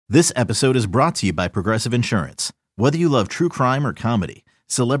This episode is brought to you by Progressive Insurance. Whether you love true crime or comedy,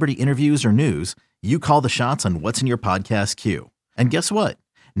 celebrity interviews or news, you call the shots on what's in your podcast queue. And guess what?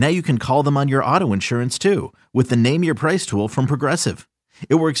 Now you can call them on your auto insurance too with the Name Your Price tool from Progressive.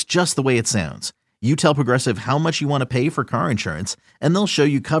 It works just the way it sounds. You tell Progressive how much you want to pay for car insurance, and they'll show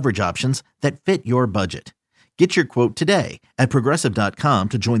you coverage options that fit your budget. Get your quote today at Progressive.com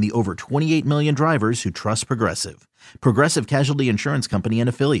to join the over 28 million drivers who trust Progressive. Progressive Casualty Insurance Company and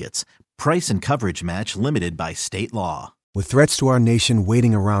Affiliates. Price and coverage match limited by state law. With threats to our nation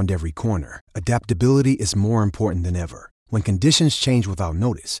waiting around every corner, adaptability is more important than ever. When conditions change without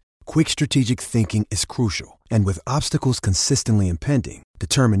notice, quick strategic thinking is crucial. And with obstacles consistently impending,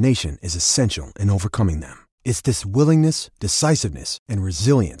 determination is essential in overcoming them. It's this willingness, decisiveness, and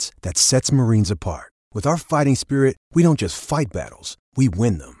resilience that sets Marines apart. With our fighting spirit, we don't just fight battles, we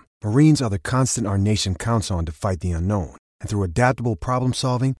win them. Marines are the constant our nation counts on to fight the unknown. And through adaptable problem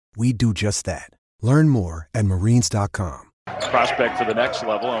solving, we do just that. Learn more at marines.com. Prospect for the next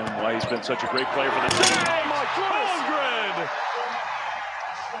level and why he's been such a great player for the team. Oh my goodness!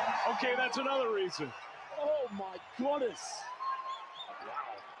 Holmgren! Okay, that's another reason. Oh my goodness.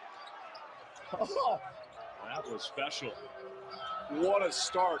 Wow. Oh, that was special. What a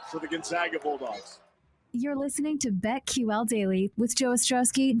start for the Gonzaga Bulldogs. You're listening to BetQL Daily with Joe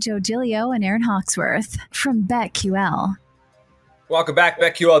Ostrowski, Joe Giglio, and Aaron Hawksworth from BetQL. Welcome back,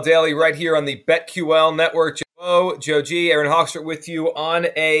 BetQL Daily, right here on the BetQL Network. Joe G, Aaron Hawksworth with you on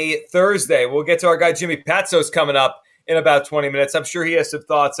a Thursday. We'll get to our guy Jimmy Patsos coming up in about 20 minutes. I'm sure he has some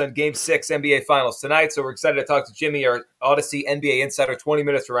thoughts on Game 6 NBA Finals tonight, so we're excited to talk to Jimmy, our Odyssey NBA insider, 20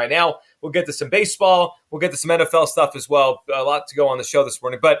 minutes from right now. We'll get to some baseball. We'll get to some NFL stuff as well. A lot to go on the show this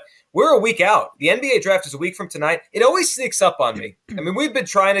morning, but we're a week out. The NBA draft is a week from tonight. It always sneaks up on me. I mean, we've been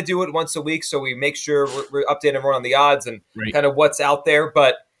trying to do it once a week, so we make sure we're updating everyone on the odds and kind of what's out there,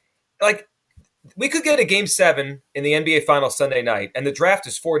 but like, we could get a Game 7 in the NBA Finals Sunday night, and the draft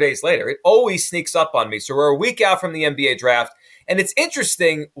is 4 days later. It always sneaks up on me. So we're a week out from the NBA draft, and it's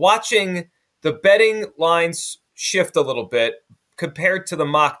interesting watching the betting lines shift a little bit compared to the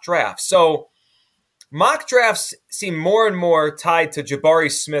mock draft. So mock drafts seem more and more tied to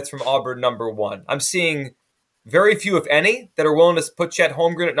Jabari Smith from Auburn, number 1. I'm seeing very few, if any, that are willing to put Chet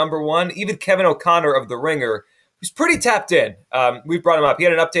Holmgren at number 1. Even Kevin O'Connor of The Ringer, who's pretty tapped in. We brought him up. He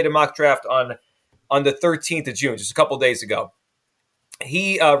had an updated mock draft on the 13th of June, just a couple days ago.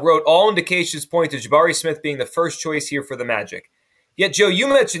 He wrote, all indications point to Jabari Smith being the first choice here for the Magic. Yet, Joe, you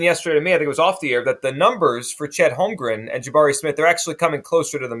mentioned yesterday to me, I think it was off the air, that the numbers for Chet Holmgren and Jabari Smith, they're actually coming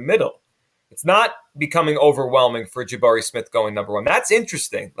closer to the middle. It's not becoming overwhelming for Jabari Smith going number 1. That's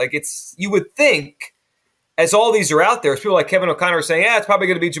interesting. Like, you would think, as all these are out there, as people like Kevin O'Connor are saying, it's probably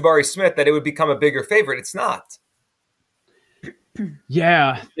going to be Jabari Smith, that it would become a bigger favorite. It's not.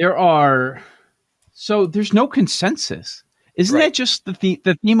 Yeah, there are. So there's no consensus. Isn't that just the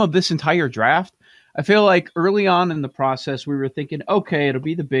theme of this entire draft? I feel like early on in the process, we were thinking, okay, it'll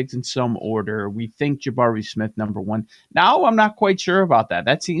be the bigs in some order. We think Jabari Smith number 1. Now I'm not quite sure about that.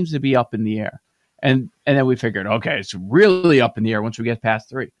 That seems to be up in the air. And then we figured, okay, it's really up in the air once we get past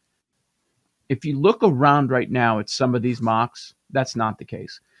 3. If you look around right now at some of these mocks, that's not the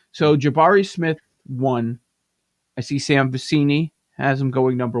case. So Jabari Smith 1. I see Sam Vecini has him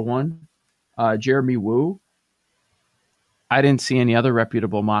going number 1. Jeremy Wu. I didn't see any other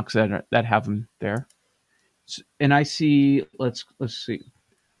reputable mocks that have him there. And I see, let's see.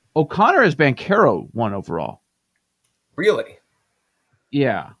 O'Connor has Banchero 1 overall. Really?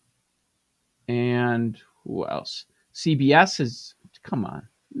 Yeah. And who else? CBS is, come on.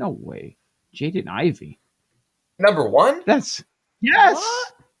 No way. Jaden Ivey. Number 1? Yes.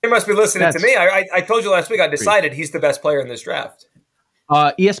 What? They must be listening to me. I told you last week I decided he's the best player in this draft.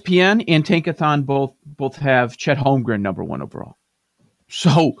 ESPN and Tankathon both have Chet Holmgren number 1 overall.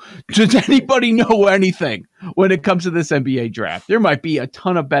 So does anybody know anything when it comes to this NBA draft? There might be a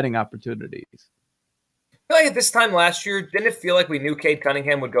ton of betting opportunities. I feel like at this time last year, didn't it feel like we knew Cade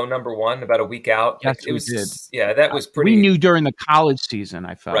Cunningham would go number 1 about a week out? Yes, we did. Yeah, that was pretty. We knew during the college season,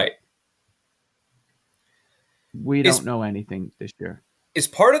 I felt. Right. We don't know anything this year. Is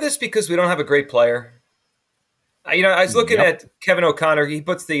part of this because we don't have a great player? I was looking at Kevin O'Connor. He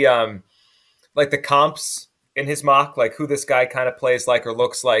puts the the comps in his mock, like who this guy kind of plays like or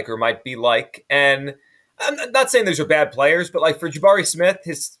looks like or might be like. And I'm not saying those are bad players, but like for Jabari Smith,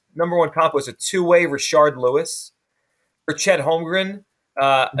 his number 1 comp was a 2-way Rashard Lewis. For Chet Holmgren,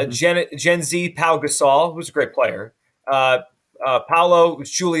 a Gen Z Pau Gasol, who's a great player. Paolo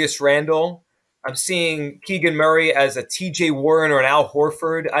Julius Randle. I'm seeing Keegan Murray as a TJ Warren or an Al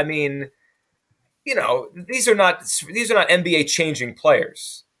Horford. I mean, these are not NBA changing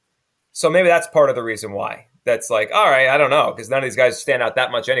players. So maybe that's part of the reason why. That's like, all right, I don't know, because none of these guys stand out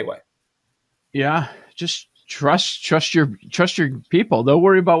that much anyway. Yeah, just trust your people. Don't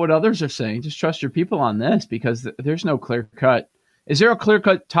worry about what others are saying. Just trust your people on this, because there's no clear cut. Is there a clear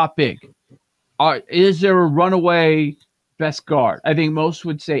cut top big? Is there a runaway best guard? I think most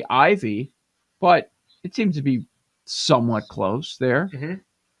would say Ivy, but it seems to be somewhat close there. Mm-hmm.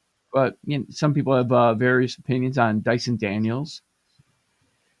 But some people have various opinions on Dyson Daniels.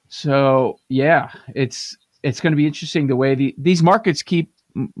 So yeah, it's going to be interesting the way these markets keep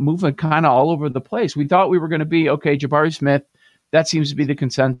moving kind of all over the place. We thought we were going to be okay. Jabari Smith, that seems to be the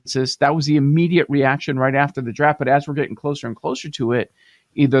consensus. That was the immediate reaction right after the draft. But as we're getting closer and closer to it,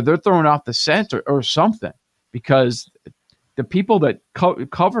 either they're throwing off the scent or something, because the people that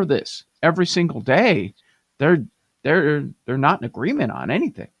cover this every single day, they're not in agreement on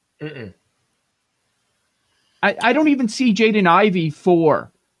anything. Mm-mm. I don't even see Jaden Ivey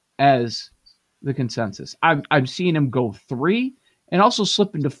 4 as the consensus. I'm seeing him go 3 and also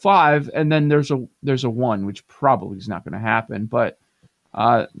slip into 5, and then there's a 1, which probably is not going to happen, but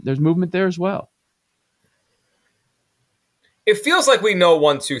there's movement there as well. It feels like we know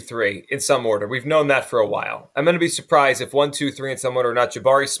 1, 2, 3 in some order. We've known that for a while. I'm going to be surprised if 1, 2, 3 in some order are not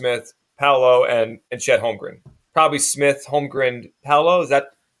Jabari Smith, Paolo, and Chet Holmgren. Probably Smith, Holmgren, Paolo.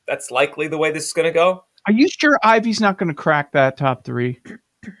 That's likely the way this is going to go. Are you sure Ivy's not going to crack that top 3?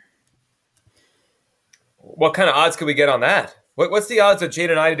 What kind of odds could we get on that? What's the odds of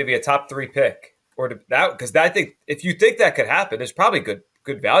Jaden Ivey to be a top 3 pick, or to that? Because I think if you think that could happen, there's probably good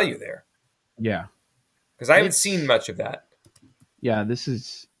value there. Yeah, because I haven't seen much of that. Yeah,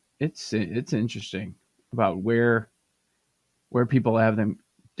 it's interesting about where people have them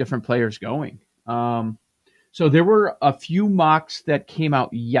different players going. So there were a few mocks that came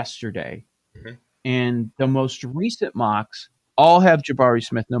out yesterday, mm-hmm. and the most recent mocks all have Jabari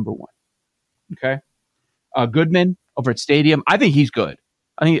Smith number 1. Okay, Goodman over at Stadium, I think he's good.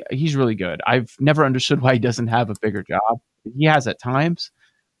 I think he's really good. I've never understood why he doesn't have a bigger job. He has at times,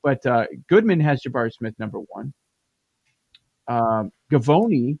 but Goodman has Jabari Smith number 1.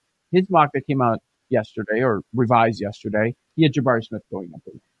 Gavoni, his mock that came out yesterday or revised yesterday, he had Jabari Smith going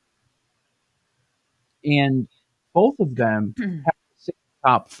number 1. And both of them have the same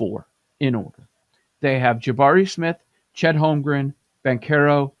top 4 in order. They have Jabari Smith, Chet Holmgren,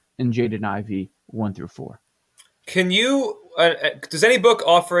 Banchero, and Jaden Ivey 1 through 4. Can you? Does any book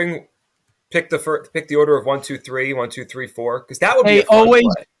offering pick the order of 1, 2, 3, 1, 2, 3, 4? Because that would be a fun always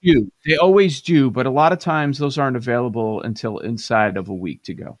play. do. They always do, but a lot of times those aren't available until inside of a week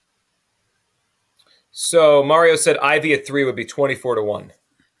to go. So Mario said Ivy at 3 would be 24 to 1.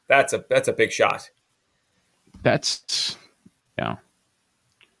 That's a big shot. That's yeah.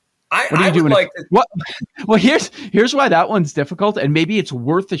 I would like to... What? Well, here's why that one's difficult, and maybe it's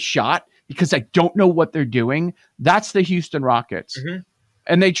worth a shot because I don't know what they're doing. That's the Houston Rockets, mm-hmm.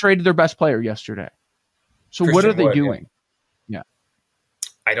 and they traded their best player yesterday. So Christian what are they doing? Yeah,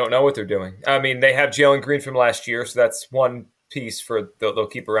 I don't know what they're doing. I mean, they have Jalen Green from last year, so that's one piece for they'll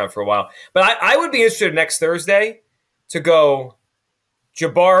keep around for a while. But I would be interested next Thursday to go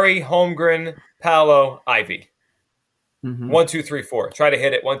Jabari, Holmgren, Paolo, Ivy. Mm-hmm. 1, 2, 3, 4. Try to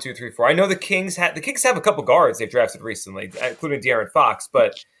hit it. 1, 2, 3, 4. I know the Kings have a couple guards they've drafted recently, including De'Aaron Fox.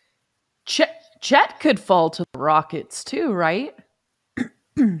 But Chet could fall to the Rockets too, right?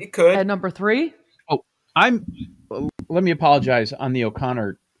 He could at number 3. Oh, let me apologize on the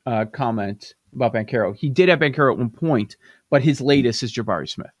O'Connor comment about Banchero. He did have Banchero at one point, but his latest is Jabari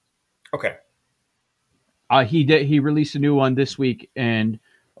Smith. Okay. He released a new one this week, and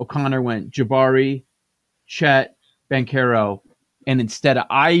O'Connor went Jabari, Chet, Banchero, and instead of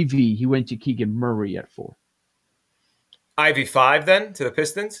Ivy, he went to Keegan Murray at 4. Ivy 5 then to the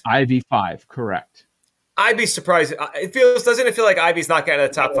Pistons? Ivy 5, correct. I'd be surprised. Doesn't it feel like Ivy's not getting a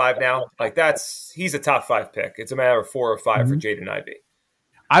top 5 now? Like he's a top 5 pick. It's a matter of 4 or 5 mm-hmm. for Jaden Ivey.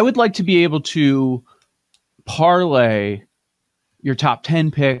 I would like to be able to parlay your top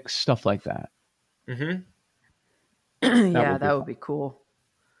 10 picks, stuff like that. Mm-hmm. that would be cool.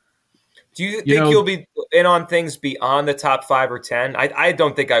 Do you think you'll be in on things beyond the top 5 or 10? I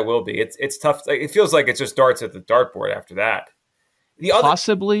don't think I will be. It's tough. It feels like it just darts at the dartboard after that.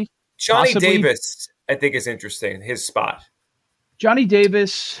 Possibly. Johnny Davis, I think, is interesting. His spot. Johnny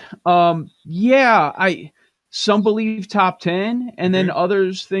Davis, some believe top 10, and then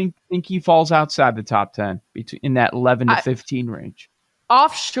others think he falls outside the top 10, in that 11 to 15 range.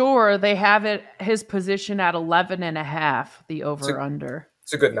 Offshore, they have his position at 11.5, the over-under.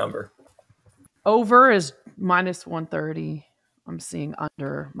 It's a good number. Over is minus 130. I'm seeing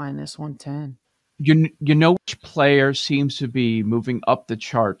under minus 110. You know which player seems to be moving up the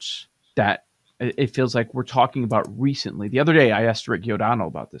charts that it feels like we're talking about recently. The other day, I asked Rick Giordano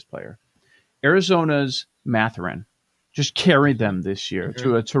about this player. Arizona's Mathurin just carried them this year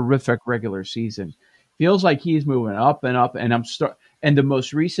to a terrific regular season. Feels like he's moving up and up, and and the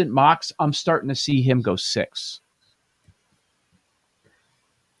most recent mocks, I'm starting to see him go 6.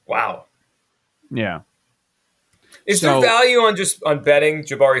 Wow. Yeah. Is there value on betting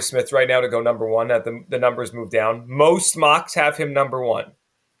Jabari Smith right now to go number 1? That the numbers move down. Most mocks have him number 1.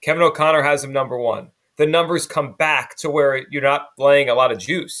 Kevin O'Connor has him number 1. The numbers come back to where you're not laying a lot of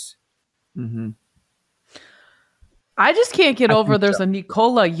juice. Mm-hmm. I just can't get over there's a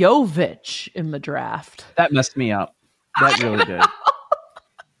Nikola Jovic in the draft. That messed me up. That really did.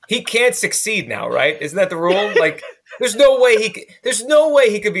 He can't succeed now, right? Isn't that the rule? Like, there's no way he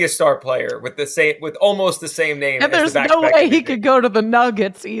could be a star player with almost the same name. And there's no way he could go to the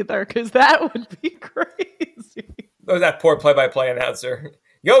Nuggets either, because that would be crazy. Oh, that poor play-by-play announcer.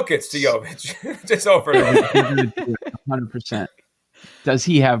 Jokic to Jovic. Just over. 100%. Does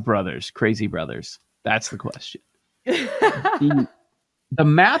he have brothers? Crazy brothers? That's the question. The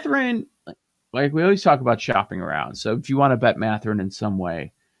Mathurin, like we always talk about shopping around. So if you want to bet Mathurin in some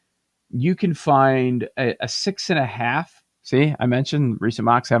way, you can find a 6.5. See, I mentioned recent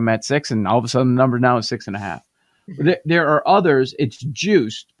mocks have him at 6, and all of a sudden the number now is 6.5. There are others, it's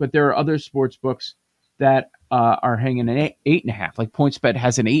juiced, but there are other sports books that are hanging an 8.5. Like PointsBet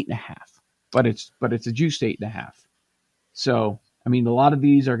has an 8.5, but it's a juiced 8.5. So I mean, a lot of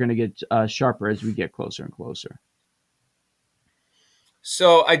these are going to get sharper as we get closer and closer.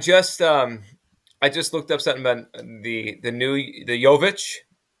 So I just looked up something about the Jovic,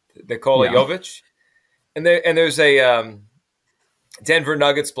 Nikola Jovic, and there's a Denver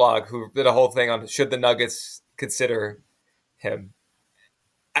Nuggets blog who did a whole thing on should the Nuggets consider him.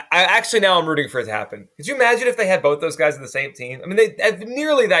 I actually now I'm rooting for it to happen. Could you imagine if they had both those guys on the same team? I mean, they have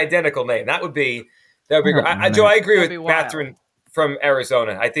nearly the identical name. That would be great. Joe, I agree with Mathurin from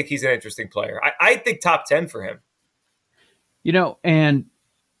Arizona. I think he's an interesting player. I think top 10 for him. You know, and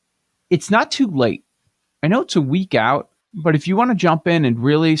it's not too late. I know it's a week out, but if you want to jump in and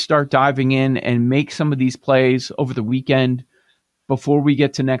really start diving in and make some of these plays over the weekend before we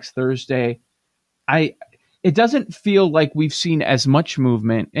get to next Thursday, it doesn't feel like we've seen as much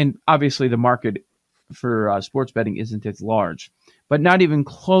movement. And obviously the market for sports betting isn't as large, but not even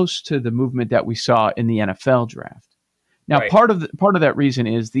close to the movement that we saw in the NFL draft. Now, right. part of that reason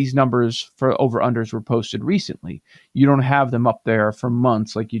is these numbers for over-unders were posted recently. You don't have them up there for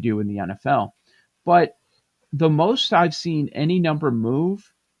months like you do in the NFL. But the most I've seen any number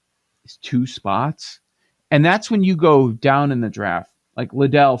move is 2 spots. And that's when you go down in the draft. Like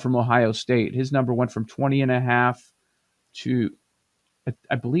Liddell from Ohio State, his number went from 20.5 to,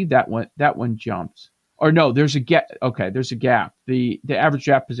 I believe that one jumped. Or no, there's a gap. Okay, there's a gap. The average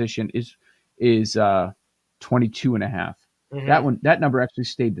draft position is 22.5. Mm-hmm. That number actually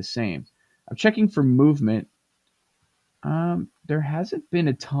stayed the same. I'm checking for movement. There hasn't been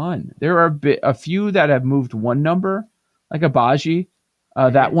a ton. There are a few that have moved one number, like Abaji.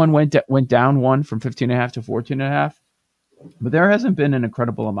 That one went down one from 15.5 to 14.5. But there hasn't been an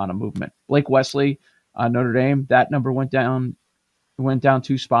incredible amount of movement. Blake Wesley, Notre Dame, that number went down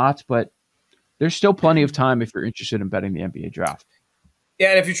 2 spots, but there's still plenty of time if you're interested in betting the NBA draft. Yeah,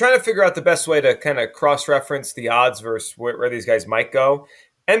 and if you're trying to figure out the best way to kind of cross-reference the odds versus where these guys might go,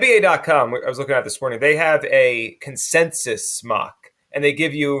 NBA.com, I was looking at this morning, they have a consensus mock, and they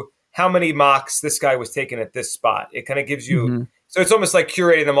give you how many mocks this guy was taken at this spot. It kind of gives you so it's almost like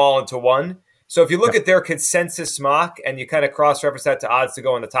curating them all into one. So if you look at their consensus mock and you kind of cross-reference that to odds to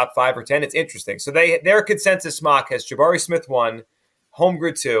go in the top 5 or 10, it's interesting. So their consensus mock has Jabari Smith 1,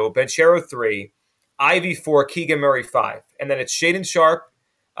 Holmgren 2, Banchero 3, Ivy 4, Keegan Murray 5. And then it's Shaedon Sharpe,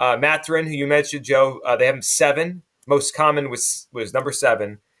 Mathurin, who you mentioned, Joe. They have him 7. Most common was number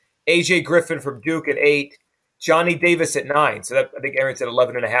 7. AJ Griffin from Duke at 8. Johnny Davis at 9. So I think Aaron said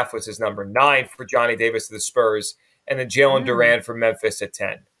 11.5 was his number. 9 for Johnny Davis of the Spurs. And then Jalen Duran from Memphis at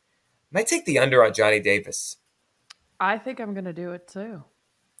 10. Might take the under on Johnny Davis. I think I'm going to do it too.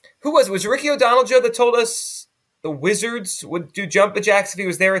 Who was it? Was Ricky O'Donnell, Joe, that told us the Wizards would do jump jacks if he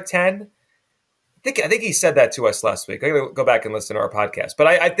was there at 10? I think he said that to us last week. I'm going to go back and listen to our podcast. But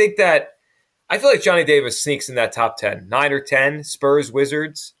I think that I feel like Johnny Davis sneaks in that top 10. 9 or 10, Spurs,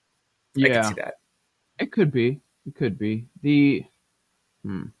 Wizards. I can see that. It could be.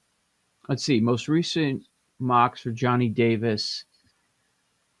 Let's see. Most recent mocks for Johnny Davis.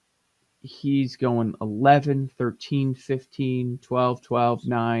 He's going 11, 13, 15, 12, 12,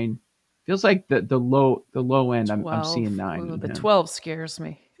 9. Feels like the low end. I'm seeing 9. Ooh, the 12 scares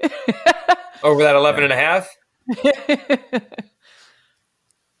me. Over that 11.5?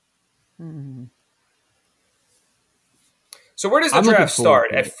 So where does the draft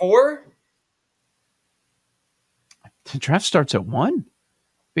start? At 4? The draft starts at 1,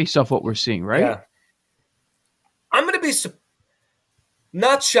 based off what we're seeing, right? Yeah. I'm going to be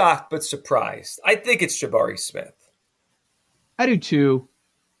not shocked, but surprised. I think it's Jabari Smith. I do too.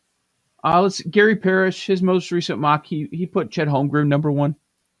 Gary Parrish, his most recent mock, he put Chet Holmgren number 1,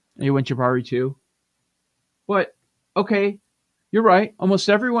 and he went Jabari 2. But, okay, you're right. Almost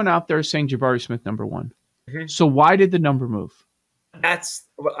everyone out there is saying Jabari Smith number 1. Mm-hmm. So why did the number move?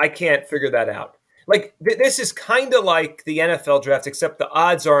 I can't figure that out. Like, this is kind of like the NFL draft, except the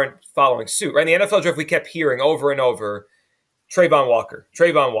odds aren't following suit, right? In the NFL draft, we kept hearing over and over, Trayvon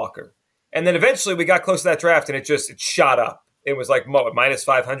Walker. And then eventually we got close to that draft, and it shot up. It was like minus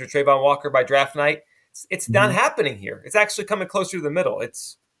 500 Trayvon Walker by draft night. It's not happening here. It's actually coming closer to the middle.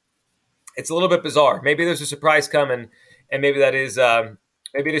 It's a little bit bizarre. Maybe there's a surprise coming, and maybe that is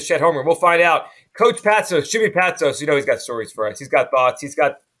maybe it is Chet Holmgren. We'll find out. Coach Patsos, Jimmy Patsos, he's got stories for us. He's got thoughts. He's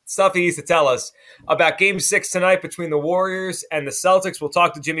got stuff he needs to tell us about Game 6 tonight between the Warriors and the Celtics. We'll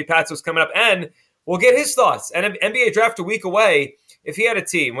talk to Jimmy Patsos coming up, and we'll get his thoughts. And NBA draft a week away. If he had a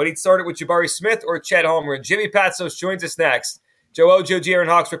team, would he start it with Jabari Smith or Chet Holmgren? Jimmy Patsos joins us next. Joe O, Joe G, Aaron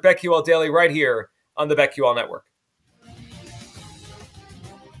Hawks for BetQL Daily right here on the BetQL Network.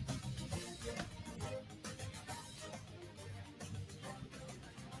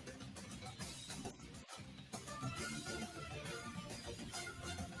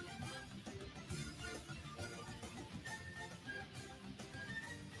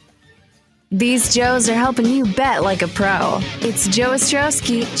 These Joes are helping you bet like a pro. It's Joe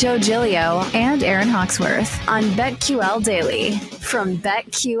Ostrowski, Joe Giglio, and Aaron Hawksworth on BetQL Daily from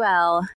BetQL.